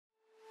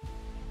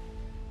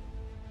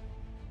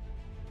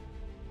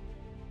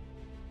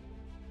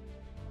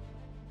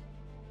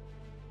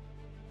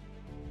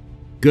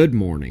Good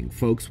morning,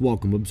 folks.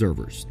 Welcome,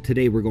 observers.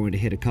 Today we're going to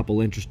hit a couple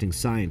interesting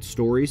science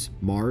stories: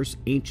 Mars,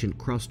 ancient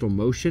crustal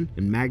motion,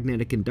 and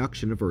magnetic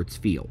induction of Earth's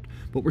field.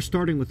 But we're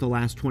starting with the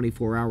last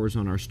 24 hours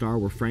on our star,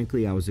 where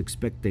frankly I was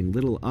expecting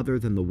little other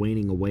than the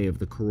waning away of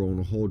the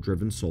coronal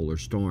hole-driven solar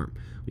storm.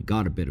 We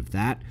got a bit of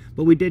that,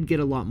 but we did get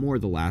a lot more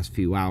the last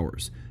few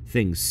hours.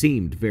 Things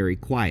seemed very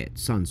quiet.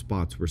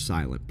 Sunspots were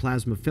silent.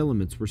 Plasma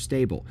filaments were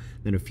stable.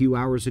 Then a few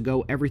hours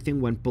ago, everything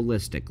went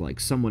ballistic, like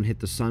someone hit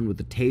the sun with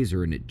a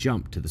taser and it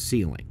jumped to the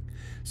ceiling.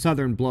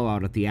 Southern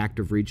blowout at the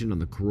active region on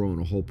the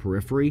coronal hole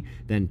periphery,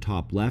 then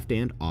top left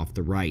and off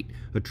the right.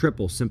 A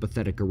triple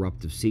sympathetic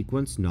eruptive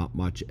sequence. Not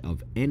much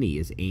of any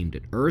is aimed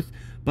at Earth,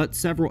 but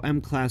several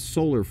M-class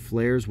solar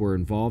flares were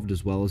involved,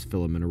 as well as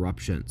filament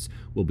eruptions.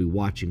 We'll be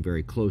watching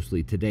very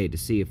closely today to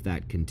see if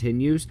that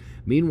continues.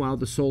 Meanwhile,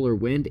 the solar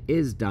wind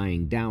is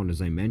dying down,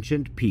 as I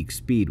mentioned. Peak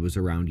speed was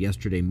around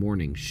yesterday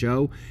morning's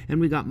show, and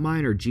we got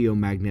minor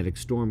geomagnetic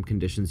storm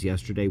conditions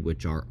yesterday,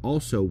 which are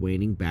also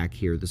waning back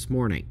here this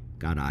morning.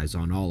 Got eyes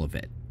on all of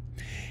it.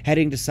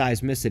 Heading to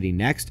seismicity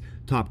next.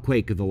 Top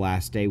quake of the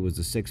last day was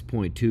a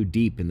 6.2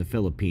 deep in the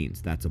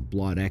Philippines. That's a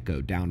blood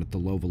echo down at the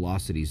low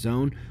velocity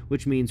zone,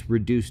 which means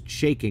reduced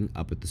shaking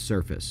up at the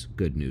surface.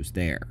 Good news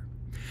there.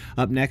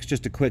 Up next,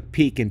 just a quick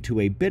peek into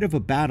a bit of a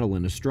battle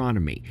in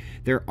astronomy.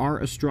 There are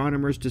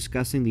astronomers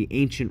discussing the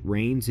ancient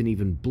rains and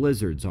even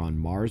blizzards on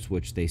Mars,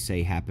 which they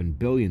say happened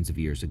billions of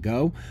years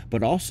ago,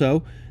 but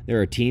also there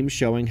are teams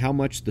showing how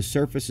much the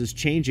surface is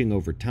changing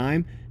over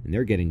time, and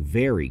they're getting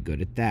very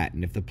good at that.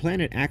 And if the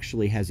planet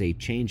actually has a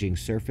changing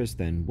surface,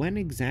 then when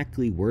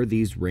exactly were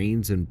these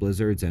rains and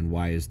blizzards, and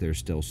why is there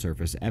still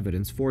surface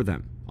evidence for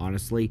them?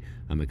 Honestly,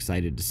 I'm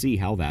excited to see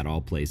how that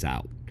all plays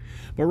out.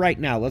 But right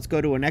now, let's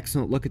go to an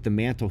excellent look at the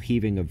mantle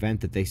heaving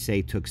event that they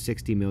say took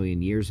 60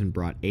 million years and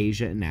brought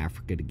Asia and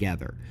Africa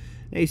together.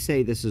 They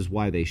say this is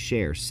why they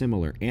share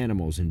similar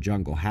animals and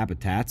jungle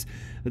habitats,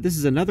 but this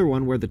is another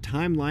one where the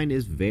timeline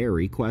is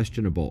very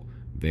questionable.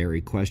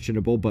 Very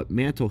questionable, but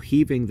mantle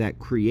heaving that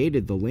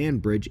created the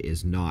land bridge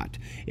is not.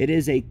 It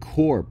is a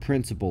core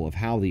principle of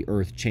how the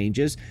Earth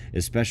changes,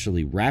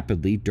 especially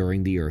rapidly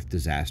during the Earth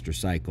disaster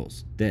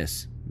cycles.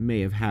 This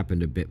may have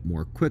happened a bit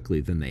more quickly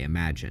than they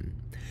imagine.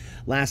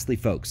 Lastly,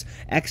 folks,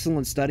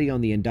 excellent study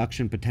on the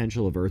induction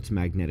potential of Earth's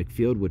magnetic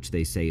field, which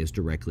they say is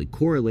directly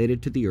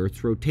correlated to the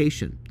Earth's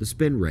rotation, the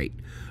spin rate.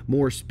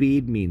 More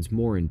speed means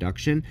more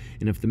induction,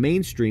 and if the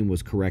mainstream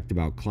was correct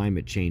about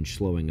climate change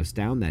slowing us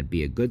down, that'd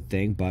be a good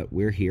thing, but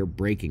we're here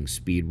breaking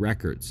speed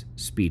records,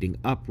 speeding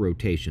up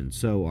rotation,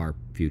 so our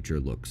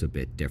future looks a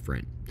bit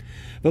different.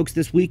 Folks,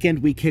 this weekend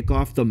we kick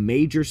off the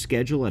major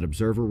schedule at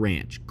Observer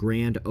Ranch,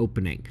 grand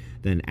opening,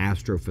 then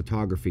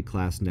astrophotography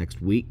class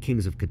next week,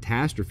 Kings of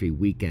Catastrophe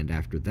weekend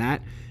after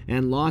that,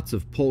 and lots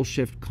of pole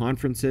shift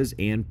conferences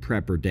and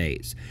prepper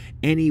days.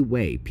 Any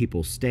way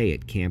people stay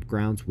at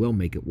campgrounds, we'll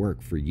make it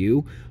work for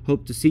you.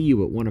 Hope to see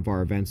you at one of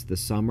our events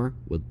this summer.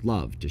 Would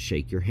love to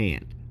shake your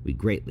hand. We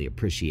greatly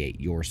appreciate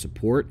your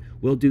support.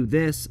 We'll do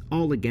this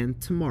all again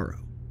tomorrow.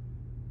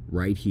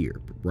 Right here,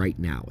 but right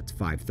now it's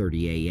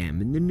 5:30 a.m.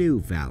 in the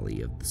new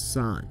Valley of the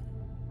Sun.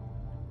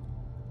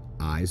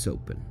 Eyes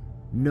open,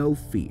 no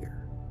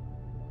fear.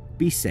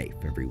 Be safe,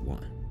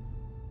 everyone.